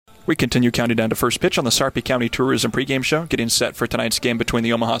We continue counting down to first pitch on the Sarpy County Tourism Pregame Show, getting set for tonight's game between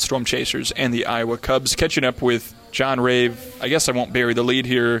the Omaha Storm Chasers and the Iowa Cubs. Catching up with John Rave. I guess I won't bury the lead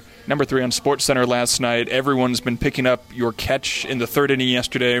here. Number 3 on SportsCenter last night. Everyone's been picking up your catch in the third inning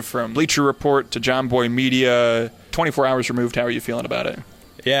yesterday, from Bleacher Report to John Boy Media. 24 hours removed, how are you feeling about it?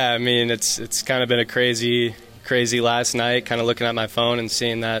 Yeah, I mean, it's kind of been a crazy last night, kind of looking at my phone and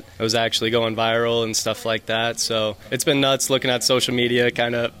seeing that it was actually going viral and stuff like that. So it's been nuts looking at social media,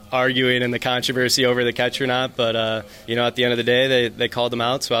 kind of arguing in the controversy over the catch or not. But, at the end of the day, they called him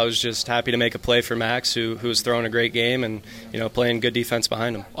out. So I was just happy to make a play for Max, who was throwing a great game and, playing good defense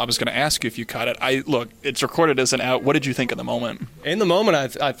behiund him. I was going to ask you if you caught it. Look, it's recorded as an out. What did you think in the moment? In the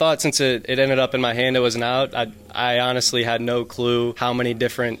moment, I thought since it ended up in my hand, it was an out. I honestly had no clue how many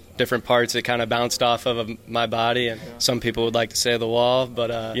different parts it kind of bounced off of my body, and some people would like to say the wall,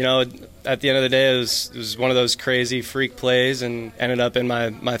 but at the end of the day, it was one of those crazy freak plays and ended up in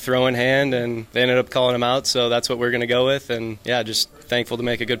my throwing hand, and they ended up calling him out, so that's what we're going to go with, and yeah, just thankful to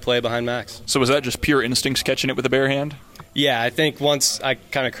make a good play behind Max. So was that just pure instincts catching it with a bare hand? Yeah, I think once I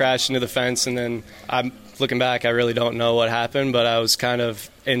kind of crashed into the fence, and then I'm looking back, I really don't know what happened, but I was kind of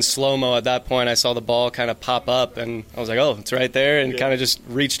in slow-mo at that point. I saw the ball kind of pop up, and I was like, oh, it's right there, and kind of just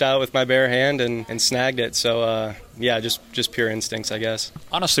reached out with my bare hand and snagged it. So, just pure instincts, I guess.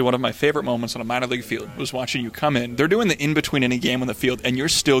 Honestly, one of my favorite moments on a minor league field was watching you come in. They're doing the in-between any game on the field, and you're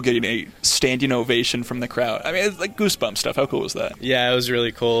still getting a standing ovation from the crowd. I mean, it's like goosebump stuff. How cool was that? Yeah, it was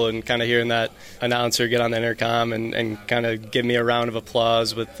really cool, and kind of hearing that announcer get on the intercom and kind of give me a round of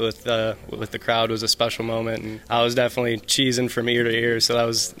applause with the crowd was a special moment, and I was definitely cheesing from ear to ear, so that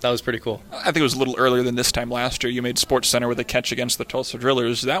was pretty cool. I think it was a little earlier than this time last year. You made SportsCenter with a catch against the Tulsa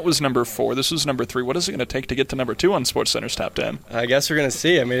Drillers. That was number 4. This was number 3. What is it going to take to get to number 2 on SportsCenter's top 10? I guess we're going to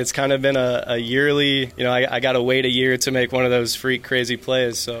see. I mean, it's kind of been a yearly, I got to wait a year to make one of those freak crazy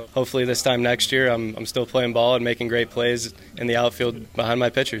plays. So hopefully this time next year I'm still playing ball and making great plays in the outfield behind my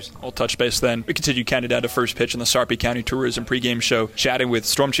pitchers. We'll touch base then. We continue counting down to first pitch in the Sarpy County Tourism Pregame Show, chatting with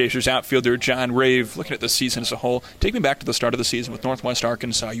Storm Chasers outfielder John Rave, looking at the season as a whole. Take me back to the start of the season with Northwest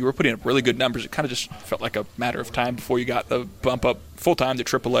Arkansas. You were putting up really good numbers. It kind of just felt like a matter of time before you got the bump up full-time to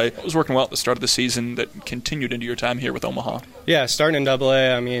AAA. It was working well at the start of the season that continued into your time here with Omaha. Yeah, starting in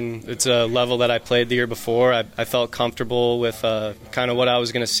AA, I mean, it's a level that I played the year before. I felt comfortable with kind of what I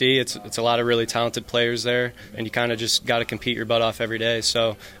was going to see. It's a lot of really talented players there, and you kind of just got to compete your butt off every day.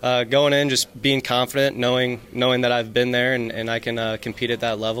 So going in, just being confident, knowing that I've been there and I can compete at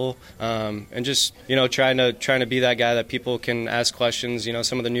that level, and just trying to be that guy that people can ask questions.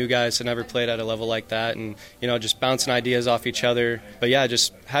 Some of the new guys have never played at a level like that, and just bouncing ideas off each other. But yeah,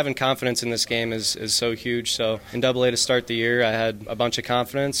 just having confidence in this game is so huge. So in AA to start the year, I had a bunch of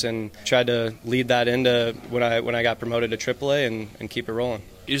confidence and tried to lead that into when I got promoted to AAA and keep it rolling.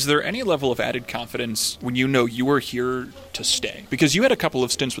 Is there any level of added confidence when you know you were here to stay? Because you had a couple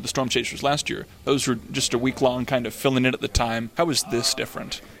of stints with the Storm Chasers last year. Those were just a week-long kind of filling in at the time. How is this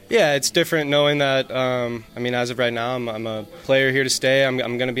different? Yeah, it's different knowing that, as of right now, I'm a player here to stay. I'm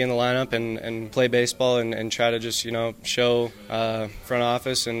going to be in the lineup and play baseball and try to just, show front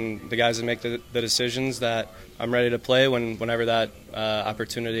office and the guys that make the decisions that I'm ready to play whenever that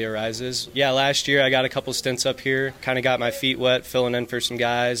opportunity arises. Yeah, last year I got a couple stints up here, kind of got my feet wet, filling in for some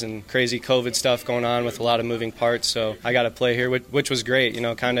guys, and crazy COVID stuff going on with a lot of moving parts. So I got to play here, which was great.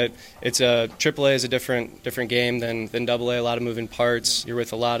 It's a AAA is a different game than AA. A lot of moving parts. You're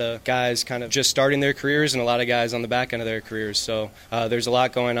with a lot of guys kind of just starting their careers and a lot of guys on the back end of their careers. So there's a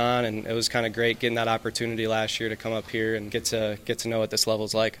lot going on, and it was kind of great getting that opportunity last year to come up here and get to know what this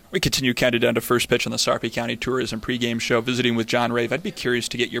level's like. We continue counting down to first pitch on the Sarpy County Tourism Pregame Show, visiting with John Rave. I'd be curious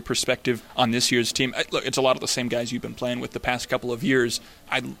to get your perspective on this year's team. Look, it's a lot of the same guys you've been playing with the past couple of years.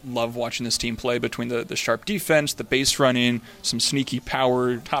 I love watching this team play between the sharp defense, the base running, some sneaky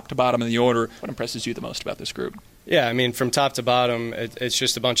power, top to bottom in the order. What impresses you the most about this group? Yeah, I mean, from top to bottom, it's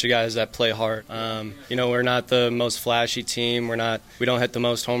just a bunch of guys that play hard. We're not the most flashy team. We don't hit the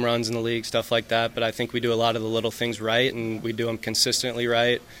most home runs in the league, stuff like that. But I think we do a lot of the little things right, and we do them consistently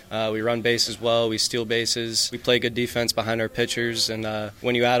right. We run bases well. We steal bases. We play good defense behind our pitchers. And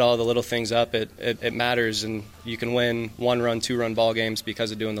when you add all the little things up, it matters. And you can win 1-run, 2-run ball games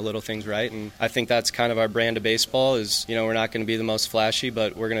because of doing the little things right. And I think that's kind of our brand of baseball is, we're not going to be the most flashy,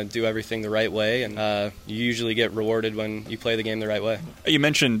 but we're going to do everything the right way. And you usually get rewarded when you play the game the right way. You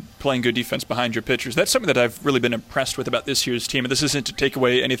mentioned playing good defense behind your pitchers. That's something that I've really been impressed with about this year's team. And this isn't to take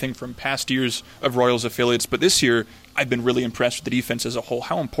away anything from past years of Royals affiliates, but this year I've been really impressed with the defense as a whole.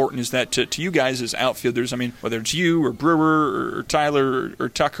 How important is that to you guys as outfielders? I mean, whether it's you or Brewer or Tyler or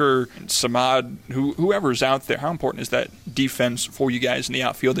Tucker, and Samad, whoever's out there, how important is that defense for you guys in the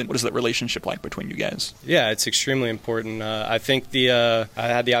outfield, and what is that relationship like between you guys? Yeah, it's extremely important. I think I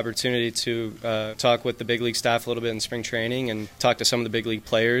had the opportunity to talk with the big league staff a little bit in spring training and talk to some of the big league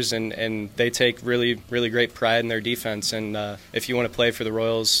players, and they take really great pride in their defense. And if you want to play for the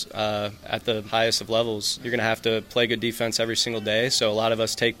Royals at the highest of levels, you're going to have to play good defense every single day. So a lot of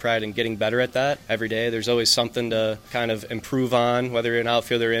us take pride in getting better at that every day. There's always something to kind of improve on, whether you're an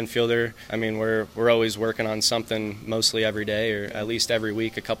outfielder or infielder. I mean, we're always working on something mostly every day, or at least every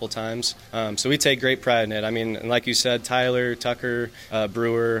week a couple times. So we take great pride in it. I mean, and like you said, Tyler, Tucker,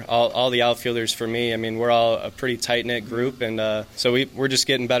 Brewer, all the outfielders for me, I mean, we're all a pretty tight-knit group, and so we're just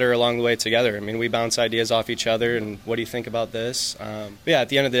getting better along the way together. I mean, we bounce ideas off each other, and what do you think about this? But yeah, at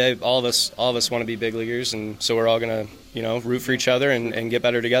the end of the day, all of us want to be big leaguers, and so we're all going to root for each other and get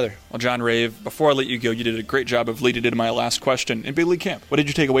better together. Well, John Rave, before I let you go, you did a great job of leading into my last question. In big league camp, what did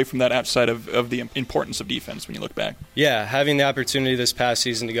you take away from that outside of the importance of defense when you look back? Yeah, having the opportunity this past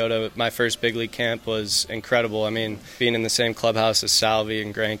season to go to my first big league camp was incredible. I mean, being in the same clubhouse as Salvi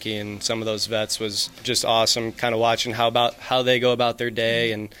and Granke and some of those vets was just awesome. Kind of watching how they go about their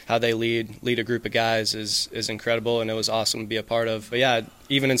day and how they lead a group of guys is incredible, and it was awesome to be a part of. But yeah,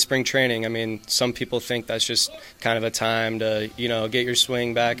 even in spring training, I mean, some people think that's just kind of a time to, get your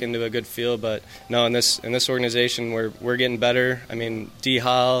swing back into a good feel. But no, in this organization, we're getting better. I mean, D.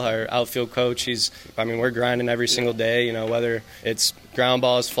 Hall, our outfield coach, we're grinding every single day, whether it's ground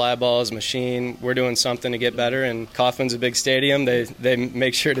balls, fly balls, machine, we're doing something to get better. And Kauffman's a big stadium. They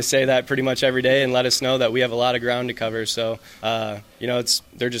make sure to say that pretty much every day and let us know that we have a lot of ground to cover. So,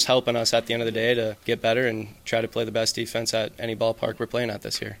 they're just helping us at the end of the day to get better and try to play the best defense at any ballpark we're playing at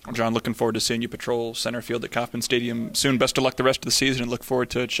this year. Well, John, looking forward to seeing you patrol center field at Kauffman Stadium soon. Best of luck the rest of the season, and look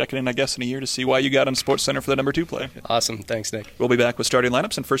forward to checking in, I guess, in a year to see why you got on Sports Center for the number 2 play. Awesome. Thanks, Nick. We'll be back with starting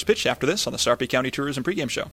lineups and first pitch after this on the Sarpy County Tourism Pregame Show.